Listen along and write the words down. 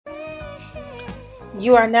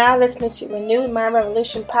You are now listening to Renewed Mind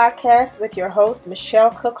Revolution podcast with your host, Michelle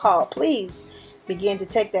Cook Hall. Please begin to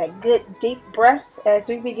take that good deep breath as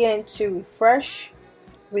we begin to refresh,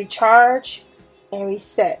 recharge, and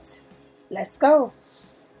reset. Let's go.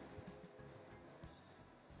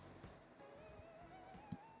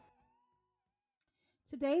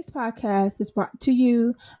 Today's podcast is brought to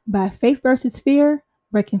you by Faith vs. Fear,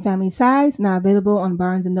 Breaking Family Ties, now available on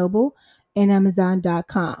Barnes & Noble and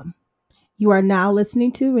Amazon.com. You are now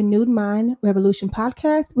listening to Renewed Mind Revolution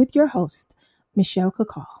podcast with your host, Michelle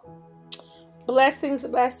Kakal. Blessings,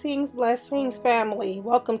 blessings, blessings, family.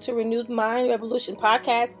 Welcome to Renewed Mind Revolution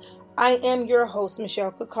podcast. I am your host,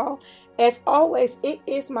 Michelle Kakal. As always, it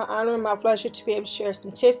is my honor and my pleasure to be able to share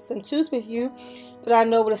some tips and tools with you that I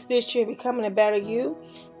know will assist you in becoming a better you.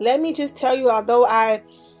 Let me just tell you, although I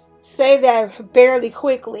say that barely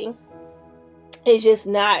quickly, it's just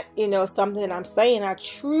not, something that I'm saying. I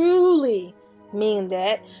truly mean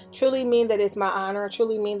that. Truly mean that it's my honor.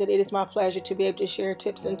 Truly mean that it is my pleasure to be able to share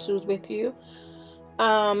tips and tools with you.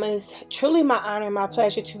 It's truly my honor and my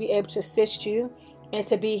pleasure to be able to assist you and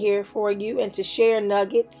to be here for you and to share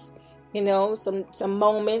nuggets, some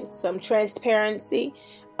moments, some transparency,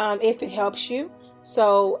 if it helps you.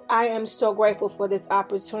 So I am so grateful for this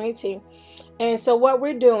opportunity. And so what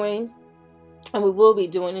we're doing, and we will be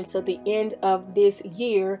doing until the end of this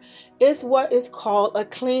year, is what is called a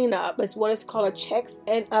cleanup. It's what is called a checks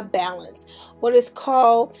and a balance. What is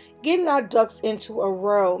called getting our ducks into a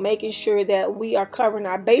row, making sure that we are covering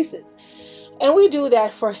our bases. And we do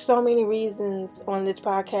that for so many reasons on this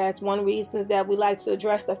podcast. One reason is that we like to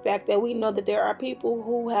address the fact that we know that there are people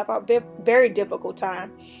who have a very difficult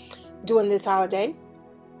time during this holiday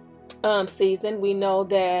season. We know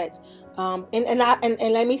that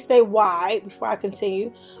and let me say why before I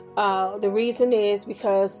continue. The reason is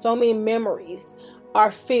because so many memories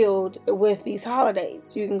are filled with these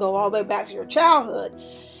holidays. You can go all the way back to your childhood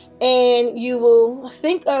and you will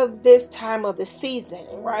think of this time of the season,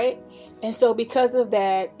 right? And so because of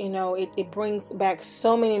that, it brings back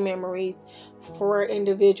so many memories for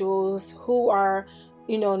individuals who are,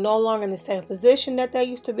 no longer in the same position that they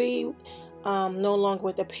used to be, no longer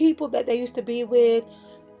with the people that they used to be with,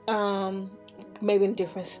 maybe in a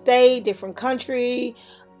different state, different country,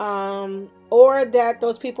 or that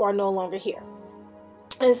those people are no longer here.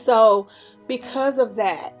 And so because of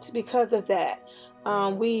that,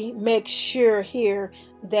 we make sure here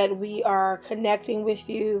that we are connecting with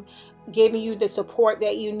you, giving you the support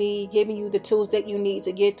that you need, giving you the tools that you need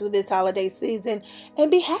to get through this holiday season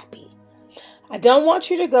and be happy. I don't want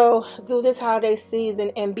you to go through this holiday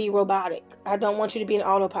season and be robotic. I don't want you to be an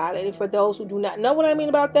autopilot. And for those who do not know what I mean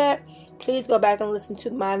about that, please go back and listen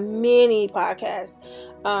to my many podcast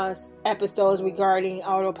episodes regarding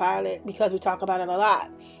autopilot, because we talk about it a lot.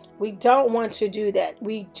 We don't want to do that.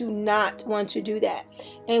 We do not want to do that.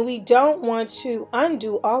 And we don't want to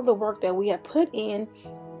undo all the work that we have put in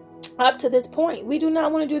up to this point. We do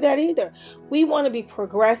not want to do that either. We want to be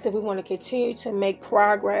progressive. We want to continue to make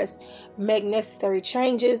progress, make necessary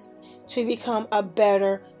changes to become a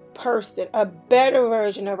better person, a better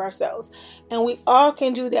version of ourselves. And we all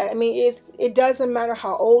can do that. I mean, it doesn't matter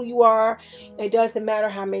how old you are. It doesn't matter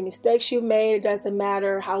how many mistakes you've made. It doesn't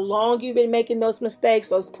matter how long you've been making those mistakes,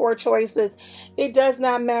 those poor choices. It does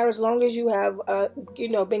not matter as long as you have,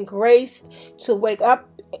 been graced to wake up,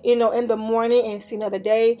 in the morning and see another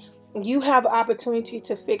day. You have an opportunity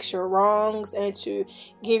to fix your wrongs and to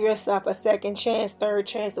give yourself a second chance, third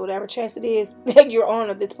chance, or whatever chance it is that you're on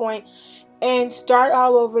at this point, and start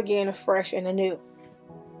all over again afresh and anew.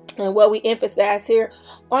 And what we emphasize here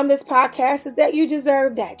on this podcast is that you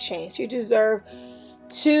deserve that chance. You deserve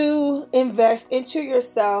to invest into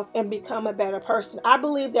yourself and become a better person. I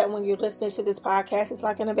believe that when you're listening to this podcast, it's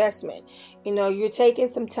like an investment. You're taking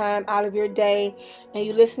some time out of your day and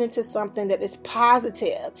you're listening to something that is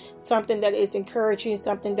positive, something that is encouraging,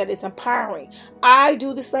 something that is empowering. I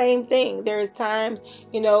do the same thing. There is times,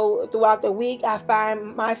 throughout the week, I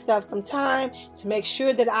find myself some time to make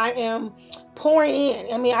sure that I am pouring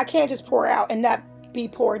in. I mean, I can't just pour out and not be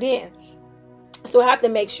poured in. So I have to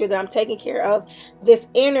make sure that I'm taking care of this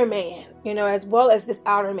inner man, as well as this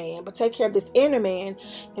outer man. But take care of this inner man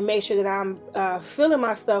and make sure that I'm filling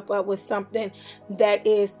myself up with something that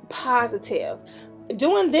is positive.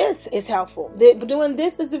 Doing this is helpful. Doing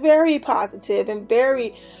this is very positive and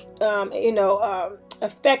very,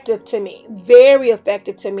 effective to me, very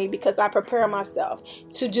effective to me, because I prepare myself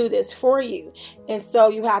to do this for you. And so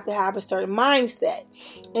you have to have a certain mindset.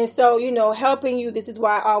 And so, helping you, this is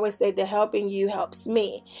why I always say that helping you helps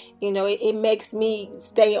me. It makes me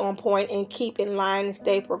stay on point and keep in line and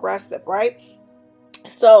stay progressive, right?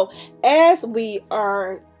 So as we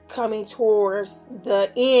are coming towards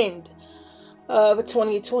the end of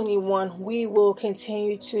 2021, we will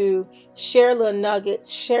continue to share little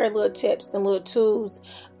nuggets, share little tips and little tools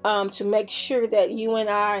to make sure that you and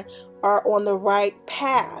I are on the right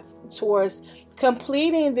path towards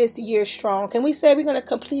completing this year strong. Can we say we're going to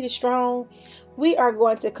complete it strong? We are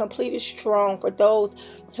going to complete it strong. For those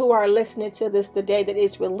who are listening to this the day that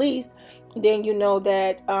it's released, then you know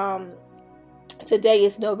that today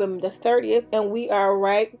is November the 30th, and we are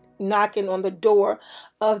right knocking on the door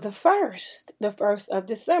of the first of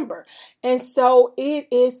December. And so it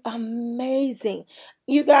is amazing.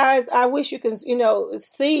 You guys, I wish you can,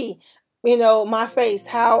 see, my face,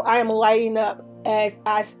 how I am lighting up as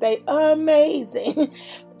I stay amazing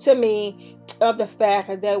to me of the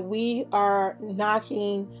fact that we are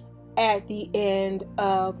knocking at the end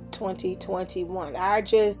of 2021. I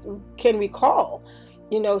just can recall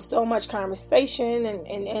so much conversation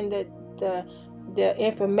and the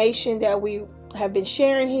information that we have been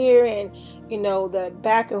sharing here, and the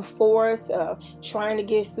back and forth of trying to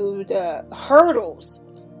get through the hurdles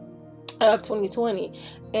of 2020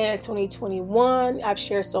 and 2021. I've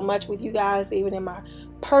shared so much with you guys, even in my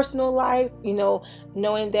personal life,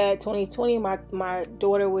 knowing that 2020 my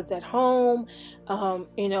daughter was at home.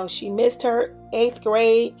 She missed her 8th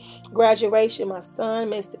grade graduation. My son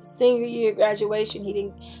missed his senior year graduation. He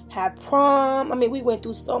didn't have prom. I mean, we went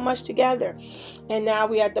through so much together, and now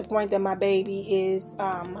we're at the point that my baby is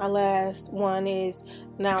my last one is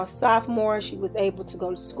now a sophomore. She was able to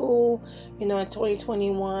go to school in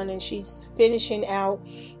 2021, and she's finishing out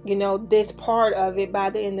this part of it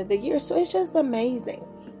by the end of the year. So it's just amazing,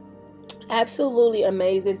 absolutely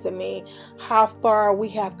amazing to me how far we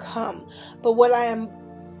have come. But what I am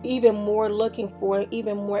even more looking for,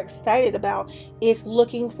 even more excited about, is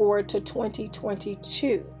looking forward to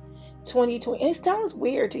 2022. 2020. It sounds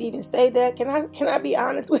weird to even say that. Can I be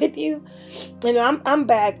honest with you? I'm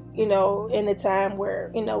back, in the time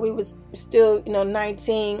where, we was still,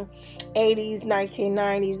 1980s,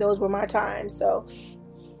 1990s. Those were my times. So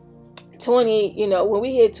 20, when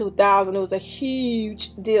we hit 2000, it was a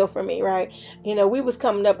huge deal for me, right? We was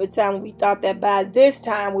coming up at a time when we thought that by this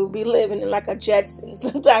time we would be living in like a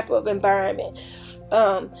Jetsons type of environment.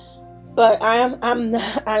 But I am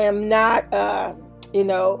not,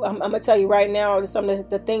 I'm gonna tell you right now, some of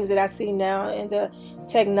the things that I see now in the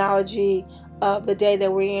technology of the day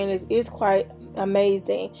that we're in is quite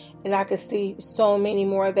amazing, and I could see so many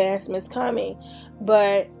more advancements coming.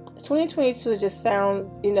 But 2022 just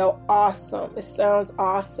sounds, awesome. It sounds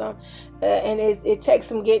awesome, and it takes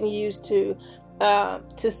some getting used to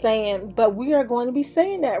saying. But we are going to be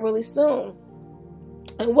saying that really soon.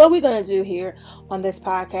 And what we're going to do here on this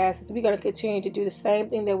podcast is we're going to continue to do the same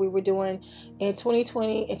thing that we were doing in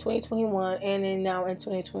 2020 and 2021 and then now in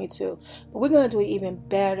 2022. But we're going to do it even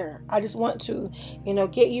better. I just want to,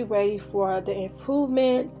 get you ready for the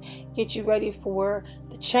improvements, get you ready for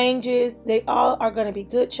the changes. They all are going to be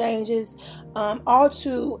good changes, all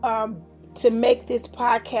to make this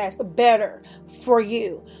podcast better for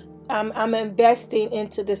you. I'm investing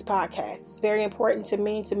into this podcast. It's very important to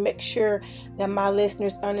me to make sure that my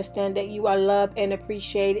listeners understand that you are loved and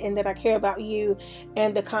appreciated, and that I care about you,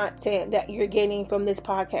 and the content that you're getting from this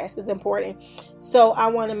podcast is important. So I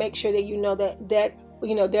want to make sure that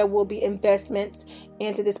that there will be investments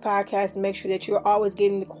into this podcast, to make sure that you're always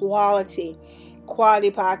getting the quality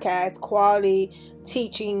podcasts, quality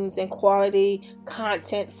teachings, and quality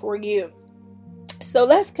content for you. So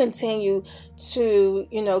let's continue to,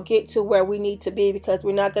 get to where we need to be, because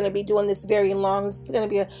we're not going to be doing this very long. This is going to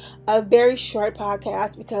be a very short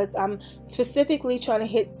podcast, because I'm specifically trying to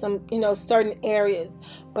hit some, certain areas.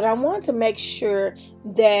 But I want to make sure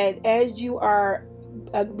that as you are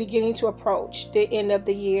beginning to approach the end of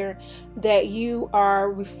the year, that you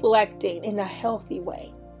are reflecting in a healthy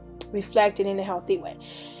way.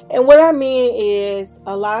 And what I mean is,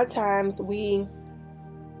 a lot of times we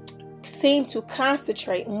seem to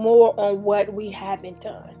concentrate more on what we haven't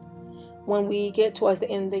done when we get towards the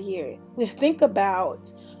end of the year. We think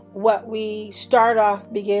about what we start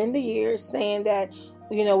off beginning the year saying that,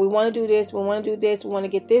 we want to do this, we want to do this, we want to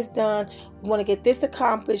get this done, we want to get this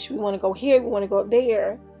accomplished, we want to go here, we want to go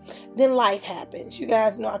there. Then life happens. You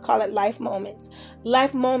guys know I call it life moments.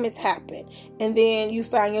 Life moments happen, and then you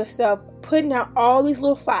find yourself putting out all these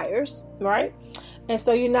little fires, right? And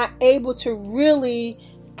so you're not able to really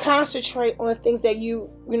concentrate on the things that you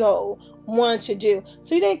want to do.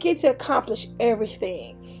 So you didn't get to accomplish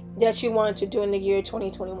everything that you wanted to do in the year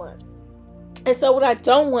 2021. And so what I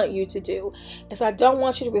don't want you to do is I don't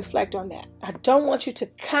want you to reflect on that. I don't want you to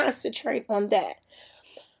concentrate on that.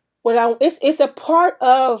 It's a part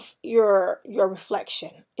of your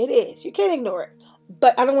reflection. It is. You can't ignore it.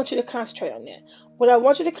 But I don't want you to concentrate on that. What I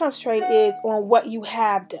want you to concentrate is on what you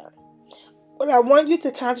have done. What I want you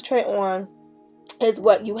to concentrate on is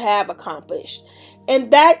what you have accomplished.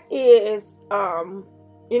 And that is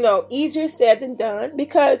easier said than done,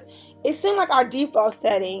 because it seems like our default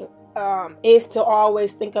setting is to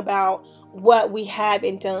always think about what we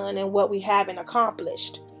haven't done and what we haven't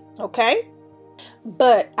accomplished. Okay?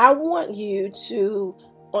 But I want you to,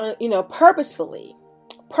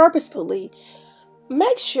 purposefully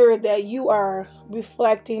make sure that you are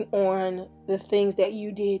reflecting on the things that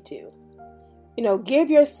you did do. Give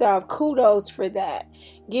yourself kudos for that.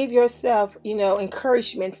 Give yourself,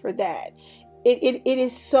 encouragement for that. It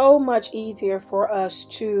is so much easier for us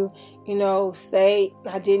to, say,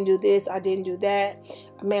 I didn't do this, I didn't do that.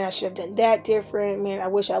 Man, I should have done that different. Man, I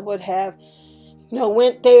wish I would have,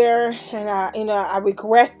 went there, and I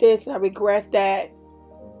regret this, and I regret that.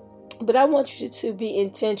 But I want you to be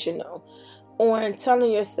intentional on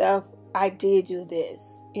telling yourself, I did do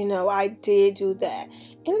this. I did do that.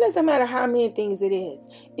 And it doesn't matter how many things it is.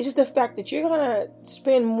 It's just the fact that you're going to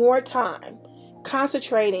spend more time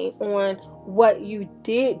concentrating on what you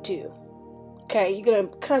did do. Okay, you're going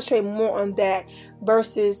to concentrate more on that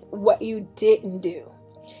versus what you didn't do.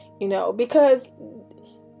 Because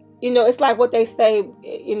it's like what they say,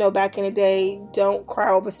 back in the day, don't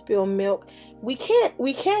cry over spilled milk. We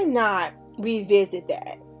cannot revisit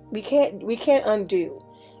that. We can't undo,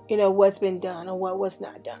 what's been done or what was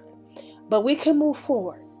not done. But we can move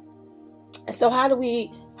forward. So how do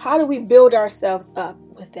we build ourselves up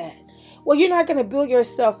with that? Well, you're not going to build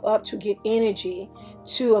yourself up to get energy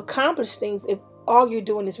to accomplish things if all you're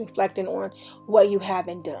doing is reflecting on what you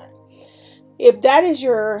haven't done. If that is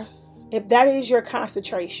your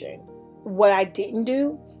concentration, what I didn't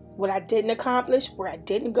do, what I didn't accomplish, where I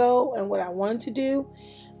didn't go, and what I wanted to do,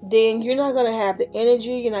 then you're not going to have the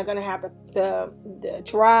energy, you're not going to have the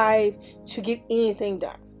drive to get anything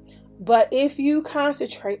done. But if you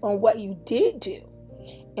concentrate on what you did do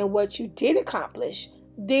and what you did accomplish,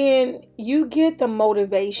 then you get the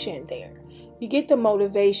motivation there. You get the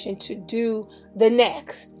motivation to do the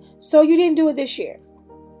next. So you didn't do it this year.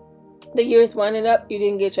 The year's winding up, you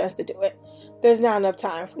didn't get a chance to do it. There's not enough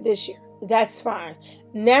time for this year. That's fine.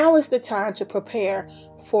 Now is the time to prepare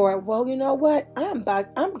for, well, you know what? I'm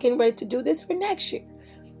getting ready to do this for next year.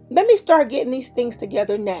 Let me start getting these things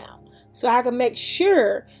together now, so I can make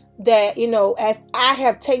sure that, as I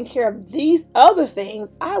have taken care of these other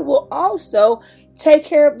things, I will also take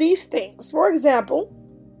care of these things. For example,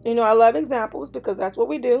 I love examples because that's what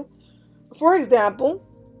we do. For example,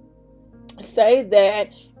 say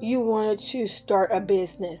that you wanted to start a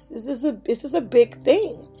business. This is a big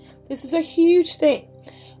thing. This is a huge thing.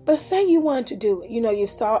 But say you wanted to do it.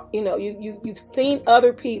 You've seen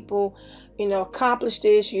other people, accomplish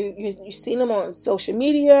this. You've seen them on social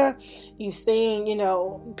media. You've seen,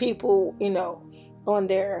 people, on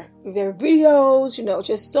their videos,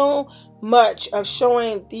 just so much of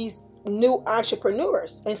showing these new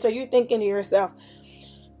entrepreneurs. And so you're thinking to yourself,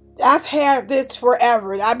 I've had this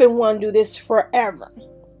forever. I've been wanting to do this forever.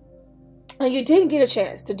 And you didn't get a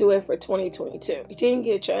chance to do it for 2022. You didn't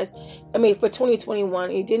get a chance, for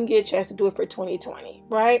 2021. You didn't get a chance to do it for 2020,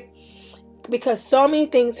 right? Because so many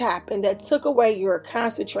things happened that took away your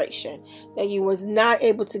concentration, that you was not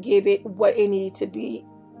able to give it what it needed to be,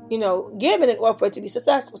 given in order for it to be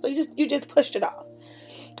successful. So you just pushed it off.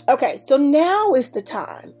 Okay, so now is the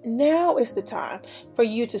time. Now is the time for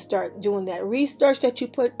you to start doing that research that you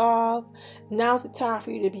put off. Now's the time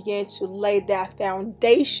for you to begin to lay that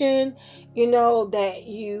foundation, that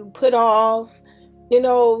you put off.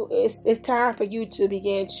 It's time for you to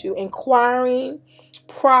begin to inquiring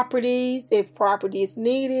properties, if property is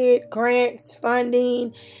needed, grants,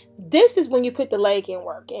 funding. This is when you put the leg in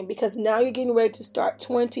work in, because now you're getting ready to start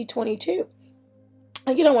 2022.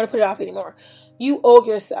 And you don't want to put it off anymore. You owe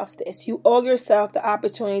yourself this. You owe yourself the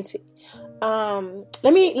opportunity. Let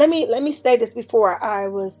me say this before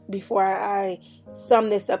I sum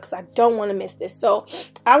this up, because I don't want to miss this. So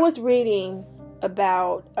I was reading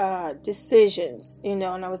about decisions, and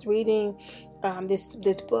I was reading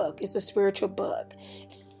this book. It's a spiritual book,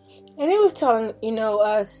 and it was telling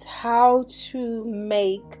us how to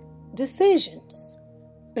make decisions.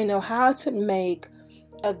 How to make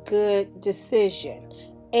a good decision.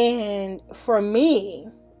 And for me,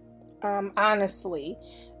 honestly,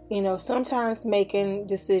 sometimes making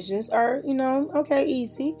decisions are,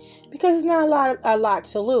 easy, because it's not a lot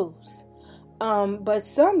to lose. But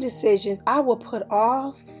some decisions I will put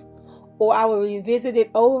off, or I will revisit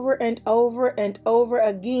it over and over and over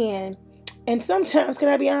again And sometimes, can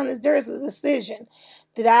I be honest, there is a decision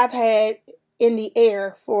that I've had in the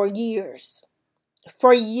air for years.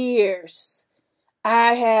 For years.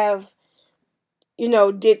 I have,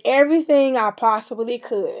 did everything I possibly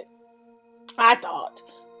could, I thought,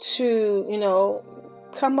 to,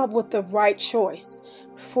 come up with the right choice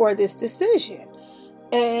for this decision.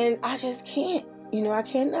 And I just can't, I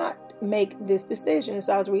cannot make this decision.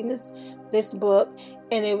 So I was reading this book,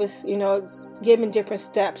 and it was, giving different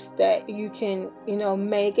steps that you can,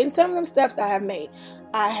 make. And some of them steps I have made,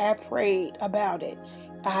 I have prayed about it.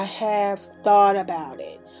 I have thought about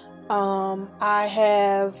it. I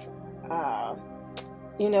have,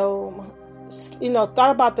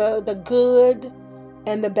 thought about the good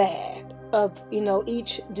and the bad of,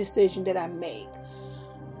 each decision that I make.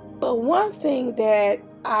 But one thing that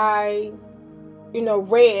I,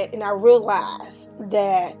 read and I realized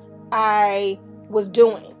that I was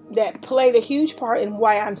doing that played a huge part in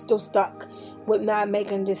why I'm still stuck with not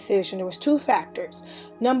making a decision. There was two factors.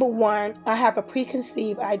 Number one, I have a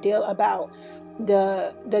preconceived idea about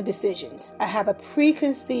the decisions. I have a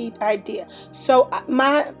preconceived idea. So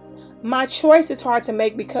my choice is hard to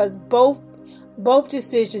make because both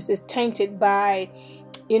decisions is tainted by,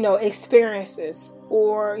 experiences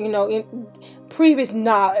or, in previous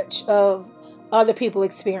knowledge of other people's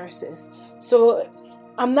experiences. So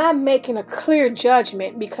I'm not making a clear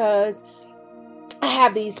judgment because I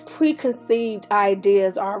have these preconceived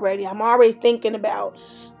ideas already. I'm already thinking about,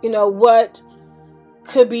 what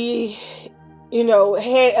could be,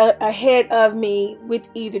 ahead of me with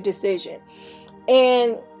either decision.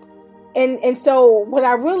 And so what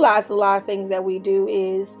I realize a lot of things that we do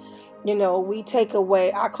is, we take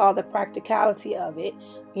away, I call the practicality of it,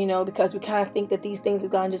 because we kind of think that these things are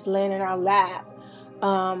going to just land in our lap.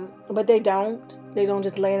 But they don't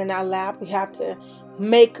just land in our lap. We have to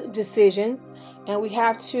make decisions, and we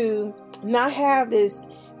have to not have this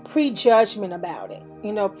prejudgment about it.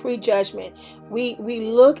 Prejudgment. We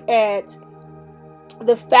look at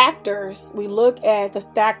the factors.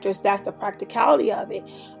 That's the practicality of it.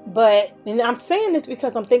 And I'm saying this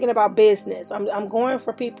because I'm thinking about business. I'm going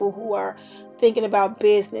for people who are thinking about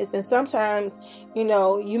business. And sometimes,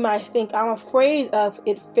 you might think I'm afraid of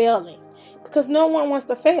it failing because no one wants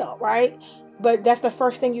to fail, right? But that's the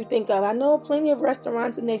first thing you think of. I know plenty of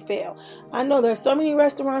restaurants and they fail. I know there's so many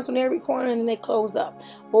restaurants on every corner and then they close up.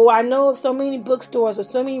 Or I know of so many bookstores or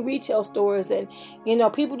so many retail stores, and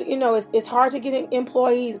people. It's hard to get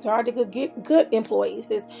employees. It's hard to get good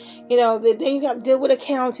employees. It's then you have to deal with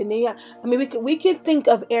accounting. We can think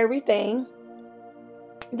of everything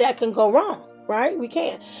that can go wrong, right? We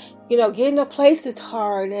can. Getting a place is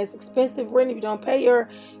hard, and it's expensive rent. If you don't pay your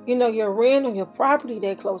rent on your property,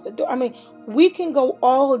 they close the door. We can go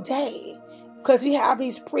all day because we have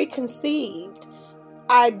these preconceived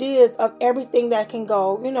ideas of everything that can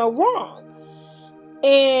go, wrong.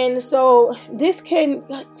 And so this can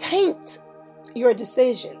taint your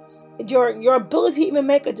decisions, your ability to even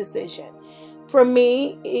make a decision. For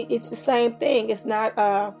me, it's the same thing. It's not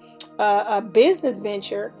a business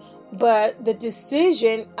venture, but the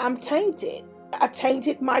decision, I'm tainted. I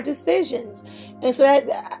tainted my decisions. And so that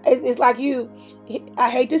it's like I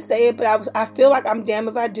hate to say it, but I feel like I'm damned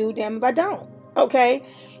if I do, damned if I don't. Okay?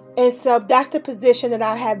 And so that's the position that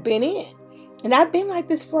I have been in. And I've been like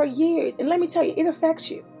this for years. And let me tell you, it affects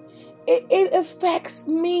you. It affects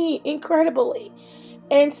me incredibly.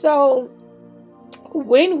 And so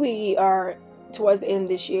when we are towards the end of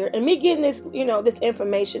this year, and me getting this, this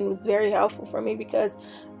information was very helpful for me because,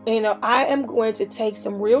 I am going to take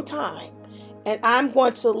some real time and I'm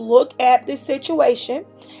going to look at this situation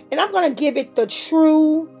and I'm going to give it the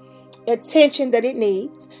true attention that it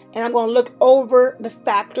needs. And I'm going to look over the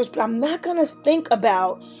factors, but I'm not going to think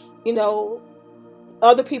about,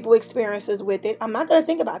 other people's experiences with it. I'm not going to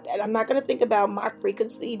think about that. I'm not going to think about my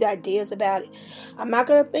preconceived ideas about it. I'm not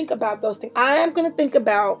going to think about those things. I am going to think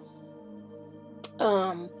about,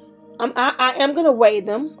 I am going to weigh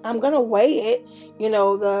them. I'm going to weigh it,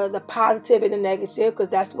 the positive and the negative, because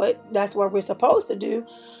that's what we're supposed to do.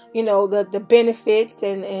 The benefits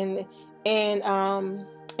and the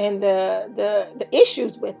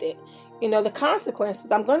issues with it, the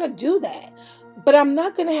consequences. I'm going to do that. But I'm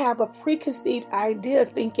not going to have a preconceived idea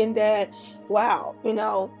thinking that, wow,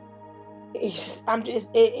 it's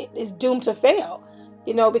doomed to fail,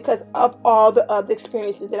 because of all the other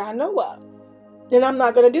experiences that I know of. Then I'm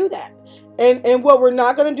not going to do that. And what we're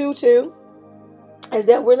not going to do too is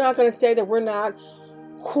that we're not going to say that we're not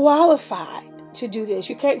qualified to do this.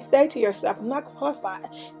 You can't say to yourself, I'm not qualified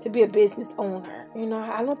to be a business owner.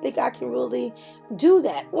 I don't think I can really do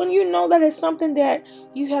that. When you know that it's something that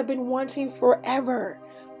you have been wanting forever,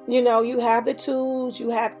 You have the tools, you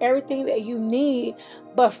have everything that you need,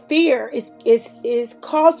 but fear is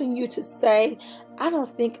causing you to say, I don't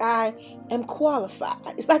think I am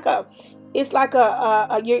qualified. It's like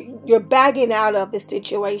you're bagging out of the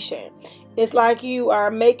situation. It's like you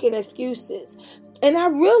are making excuses. And I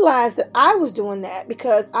realized that I was doing that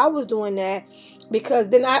because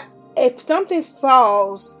then if something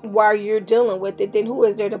falls while you're dealing with it, then who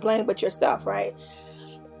is there to blame but yourself, right?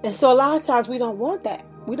 And so a lot of times we don't want that.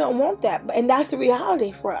 We don't want that. And that's the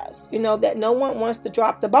reality for us, that no one wants to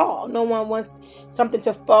drop the ball. No one wants something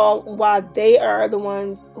to fall while they are the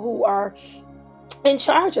ones who are in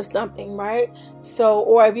charge of something, right? So,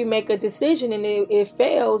 or if you make a decision and it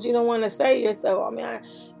fails, you don't want to say to yourself,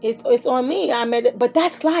 it's on me. I made it. But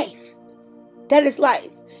that's life. That is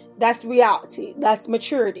life. That's reality. That's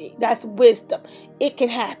maturity. That's wisdom. It can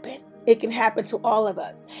happen. It can happen to all of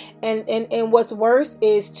us. And what's worse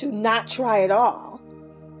is to not try at all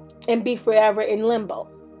and be forever in limbo.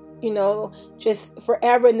 Just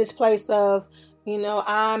forever in this place of,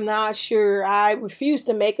 I'm not sure. I refuse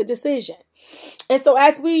to make a decision. And so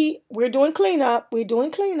as we're doing cleanup, we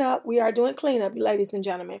are doing cleanup, ladies and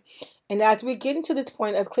gentlemen. And as we get into this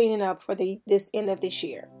point of cleaning up for this end of this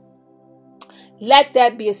year, let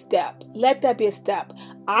that be a step. Let that be a step.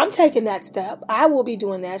 I'm taking that step. I will be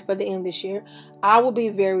doing that for the end of this year. I will be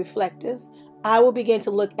very reflective. I will begin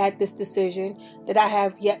to look at this decision that I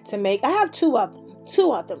have yet to make. I have two of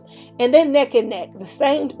them. And they're neck and neck. The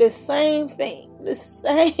same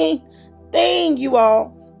thing, you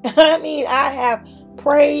all. I have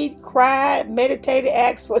prayed, cried, meditated,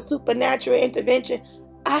 asked for supernatural intervention.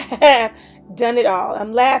 I have done it all.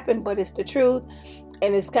 I'm laughing, but it's the truth.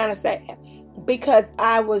 And it's kind of sad because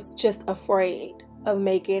I was just afraid of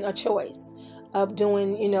making a choice, of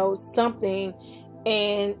doing, something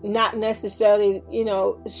and not necessarily,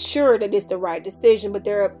 sure that it's the right decision, but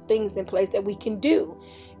there are things in place that we can do.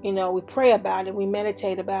 We pray about it, we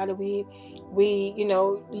meditate about it, we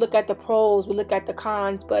look at the pros, we look at the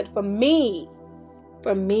cons. But for me,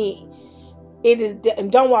 it is,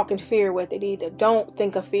 and don't walk in fear with it either. Don't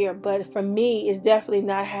think of fear. But for me, it's definitely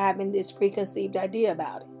not having this preconceived idea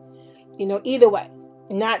about it. Either way,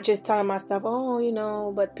 not just telling myself,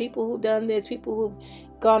 but people who've done this, people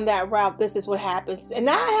who've gone that route, this is what happens. And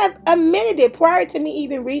I have admitted it prior to me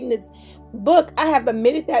even reading this book. I have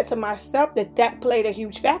admitted that to myself, that played a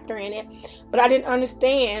huge factor in it. But I didn't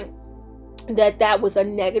understand that was a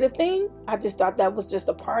negative thing. I just thought that was just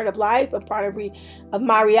a part of life, a part of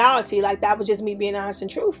my reality. Like that was just me being honest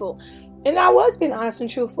and truthful. And I was being honest and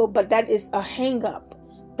truthful, but that is a hang up.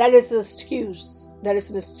 That is an excuse. That is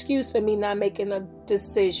an excuse for me not making a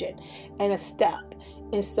decision and a step.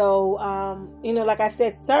 And so, like I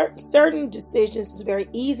said, certain decisions is very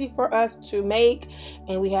easy for us to make,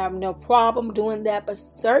 and we have no problem doing that. But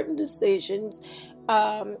certain decisions,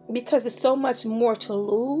 because there's so much more to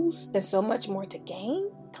lose and so much more to gain.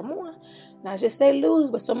 Come on, not just say lose,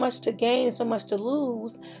 but so much to gain and so much to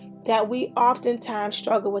lose, that we oftentimes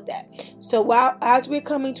struggle with that. So as we're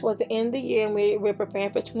coming towards the end of the year and we're preparing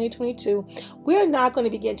for 2022, we're not going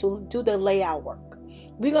to begin to do the layout work.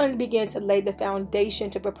 We're going to begin to lay the foundation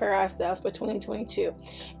to prepare ourselves for 2022.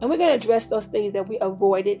 And we're going to address those things that we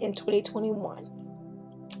avoided in 2021,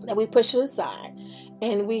 that we pushed aside.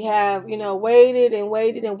 And we have, waited and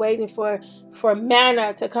waiting for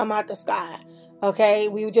manna to come out the sky. Okay,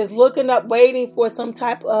 we were just looking up, waiting for some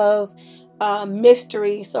type of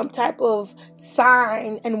mystery, some type of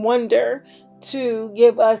sign and wonder to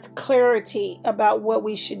give us clarity about what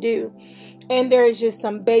we should do. And there is just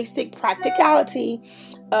some basic practicality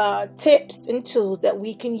tips and tools that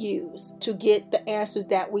we can use to get the answers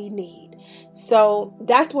that we need. So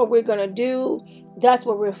that's what we're going to do. That's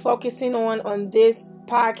what we're focusing on this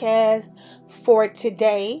podcast for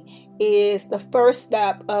today. Is the first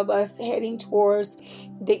step of us heading towards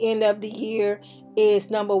the end of the year is,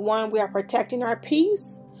 number one, we are protecting our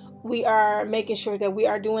peace. We are making sure that we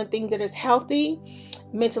are doing things that is healthy,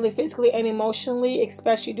 mentally, physically, and emotionally,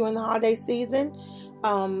 especially during the holiday season.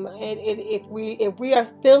 And if we are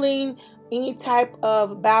feeling any type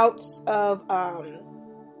of bouts of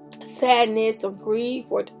sadness or grief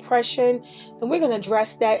or depression, then we're going to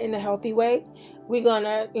address that in a healthy way. We're going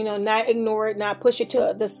to, not ignore it, not push it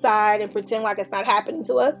to the side and pretend like it's not happening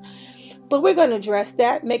to us. But we're going to address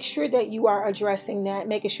that. Make sure that you are addressing that,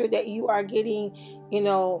 making sure that you are getting,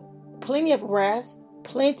 plenty of rest.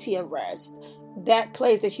 That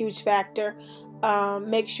plays a huge factor.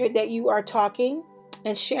 Make sure that you are talking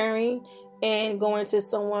and sharing and going to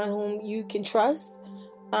someone whom you can trust.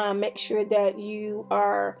 Make sure that you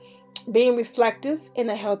are being reflective in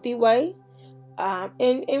a healthy way.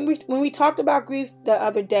 When we talked about grief the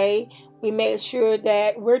other day, we made sure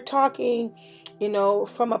that we're talking,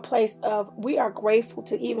 from a place of we are grateful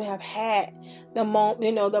to even have had the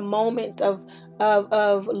the moments of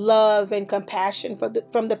love and compassion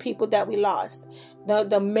from the people that we lost,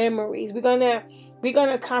 the memories. We're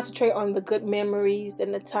gonna concentrate on the good memories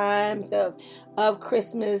and the times of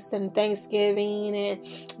Christmas and Thanksgiving and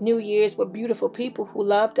New Year's with beautiful people who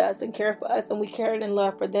loved us and cared for us, and we cared and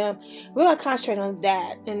loved for them. We're gonna concentrate on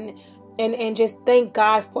that and just thank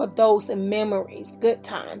God for those memories, good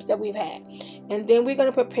times that we've had. And then we're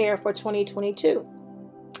gonna prepare for 2022.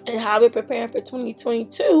 And how we're preparing for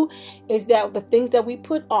 2022 is that the things that we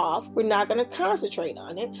put off, we're not going to concentrate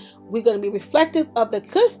on it. We're going to be reflective of the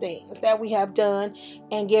good things that we have done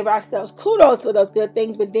and give ourselves kudos for those good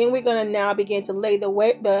things. But then we're going to now begin to lay the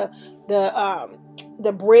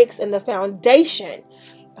bricks and the foundation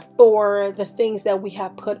for the things that we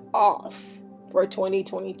have put off for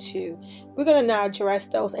 2022. We're going to now address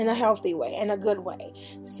those in a healthy way, in a good way,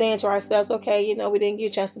 saying to ourselves, okay, we didn't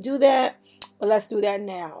get a chance to do that, but let's do that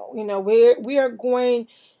now. We are going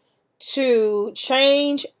to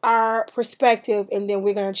change our perspective, and then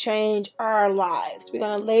we're going to change our lives. We're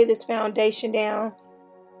going to lay this foundation down,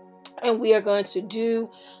 and we are going to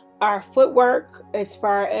do our footwork as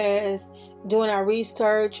far as doing our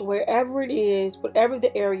research, wherever it is, whatever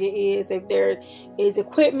the area is. If there is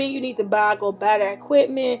equipment you need to buy, go buy that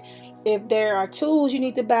equipment. If there are tools you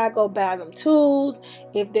need to buy, go buy them tools.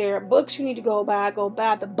 If there are books you need to go buy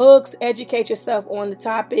the books. Educate yourself on the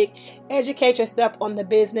topic. Educate yourself on the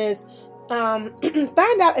business.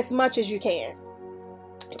 Find out as much as you can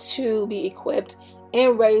to be equipped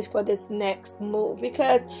and ready for this next move,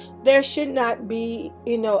 because there should not be,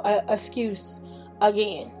 a excuse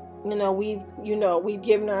again. We've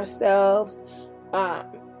given ourselves,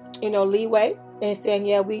 leeway and saying,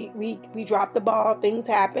 yeah, we dropped the ball, things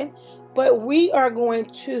happen, but we are going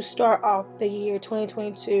to start off the year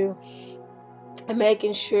 2022 and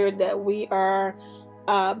making sure that we are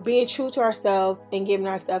being true to ourselves and giving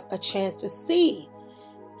ourselves a chance to see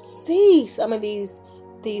some of these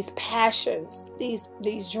passions,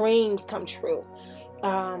 these dreams come true.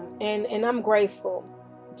 And I'm grateful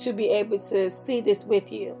to be able to see this with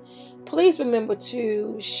you. Please remember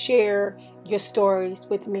to share your stories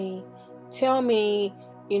with me. Tell me,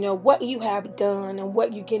 what you have done and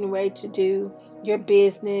what you're getting ready to do, your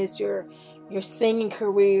business, your singing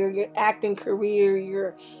career, your acting career,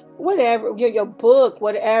 your whatever, your book,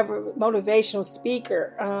 whatever, motivational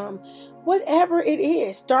speaker, whatever it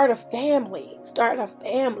is. Start a family.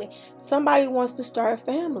 Somebody wants to start a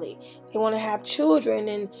family. They want to have children,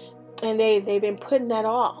 and they've been putting that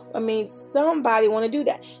off. Somebody want to do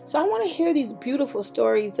that. So I want to hear these beautiful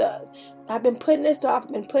stories of, I've been putting this off,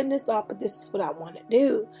 but this is what I want to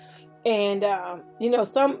do. And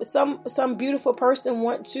some beautiful person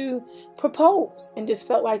want to propose and just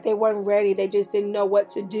felt like they weren't ready. They just didn't know what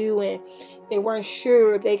to do, and they weren't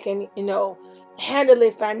sure if they can handle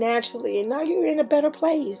it financially. And now you're in a better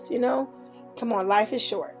place. Come on, life is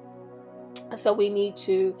short, so we need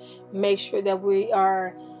to make sure that we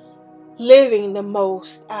are living the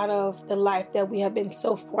most out of the life that we have been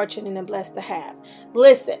so fortunate and blessed to have.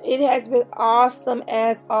 Listen, it has been awesome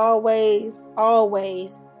as always,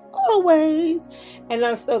 and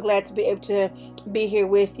I'm so glad to be able to be here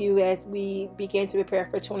with you as we begin to prepare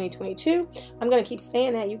for 2022. I'm going to keep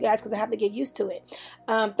saying that, you guys, because I have to get used to it.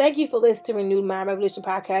 Thank you for listening to Renewed Mind Revolution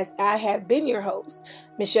podcast. I have been your host,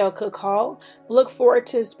 Michelle Cook Hall. Look forward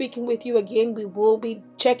to speaking with you again. We will be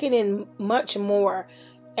checking in much more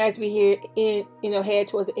as we head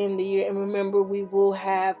towards the end of the year. And remember, we will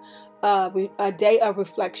have a day of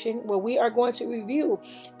reflection where we are going to review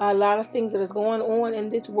a lot of things that is going on in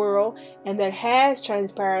this world and that has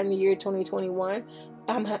transpired in the year 2021.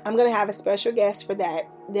 I'm going to have a special guest for that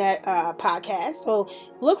podcast. So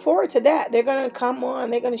look forward to that. They're going to come on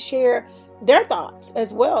and they're going to share their thoughts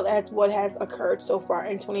as well as what has occurred so far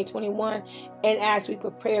in 2021 and as we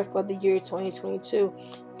prepare for the year 2022.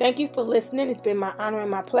 Thank you for listening. It's been my honor and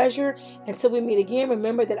my pleasure. Until we meet again,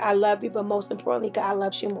 remember that I love you, but most importantly, God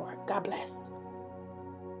loves you more. God bless.